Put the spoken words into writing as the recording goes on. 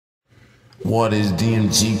What is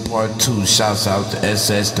DMG Part 2? Shouts out to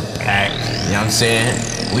SS the Pack. You know what I'm saying?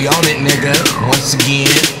 We on it, nigga. Once again.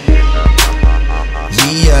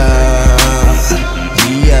 Yeah.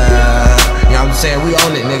 You know what I'm saying? We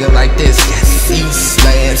on it, nigga, like this.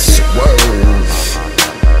 C/Swerve. You know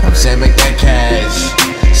what I'm saying? Make that cash.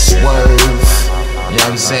 Swerve. You know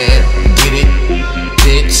what I'm saying? Get it,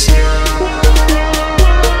 bitch.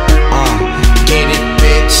 Get it,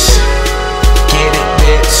 bitch. Get it,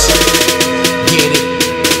 bitch. Get it,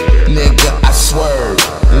 nigga, I swerve.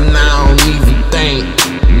 And I don't even think,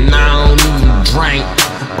 and I don't even drink.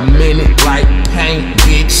 I'm in it like paint,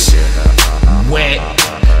 bitch. Wet,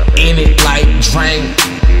 in it like drink.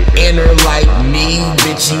 Enter like me,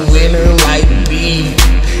 bitch, you enter like B.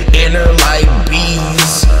 Enter like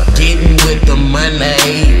bees. Getting with the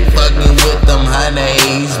money, fucking with them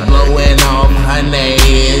honeys, blowing off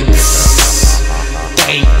honeys.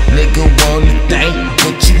 Think, nigga wanna think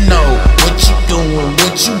what you know, what you doing,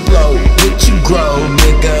 what you blow, what you grow,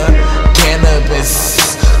 nigga.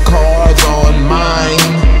 Cannabis, cars on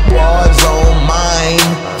mine, bars on mine,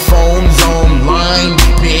 phones online,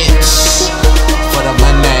 bitch. For the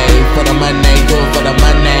money, for the money, do it for the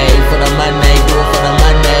money, for the money, do it for the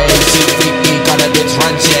money. CPE, call that bitch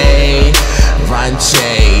Ranche, Ranche.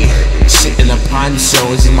 Shit in the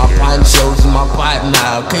ponchos, in my ponchos, in my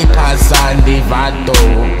partner. Que pasa en Divato,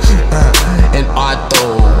 and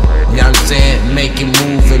Otto. You know what I'm saying? Make it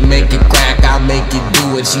move and make it crack. I make it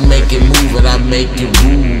do it. She make it move and I make it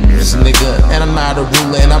moves, nigga. And I'm not a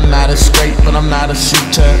ruler and I'm not a straight, but I'm not a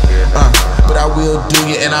shooter. But I will do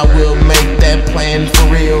it and I will make that plan for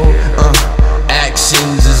real.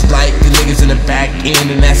 Actions is like the niggas in the back end,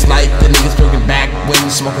 and that's like the niggas smoking back when,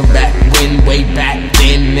 smoking back when, way back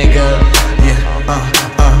then, nigga. Yeah,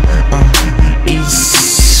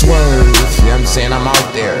 East Swerve, you know what I'm saying? I'm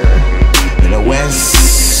out there. In the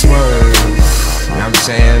West Swerve, you know what I'm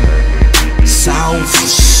saying? South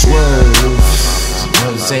Swerve, you know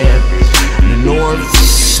what I'm saying? The North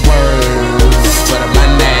Swerve. For the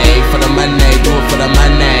money, for the money, do it for the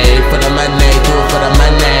money, for the money, do it for the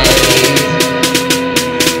money.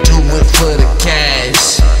 For the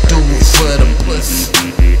cash, do it for the pussy,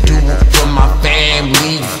 do it for my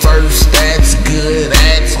family first. That's good,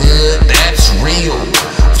 that's hood, that's real.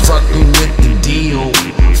 Fucking with the deal,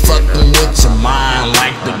 fucking with your mind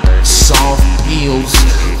like the soft pills.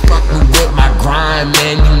 Fucking with my grind,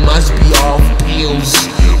 man, you must be off pills.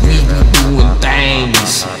 We be doing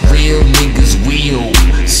things, real niggas will.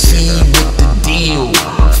 See with the deal,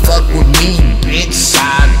 fuck with me, bitch.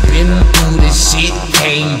 I've been through this shit,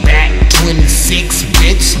 came back 26,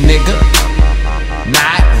 bitch, nigga.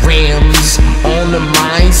 Not rims on the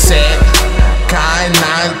mindset. Kind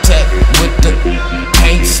 9 tech with the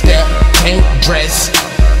paint step, paint dress.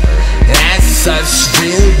 That's us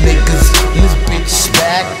real niggas. This bitch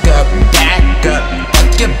back up,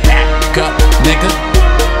 fuck your back up, nigga.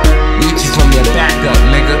 Get you from your back up,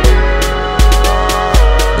 nigga.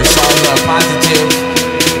 It's all positive.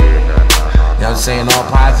 You know what I'm saying? All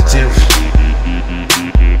positive.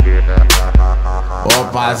 All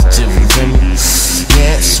positive, you feel me?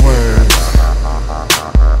 Yeah, Swerve.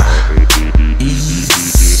 East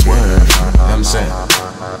Swerve, you know what I'm saying?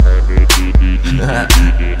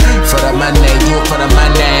 For the money, do it for the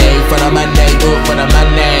money. For the money, do it for the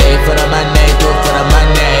money. For the money, do it for the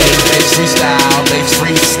money. Bass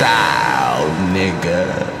freestyle,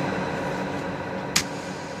 nigga.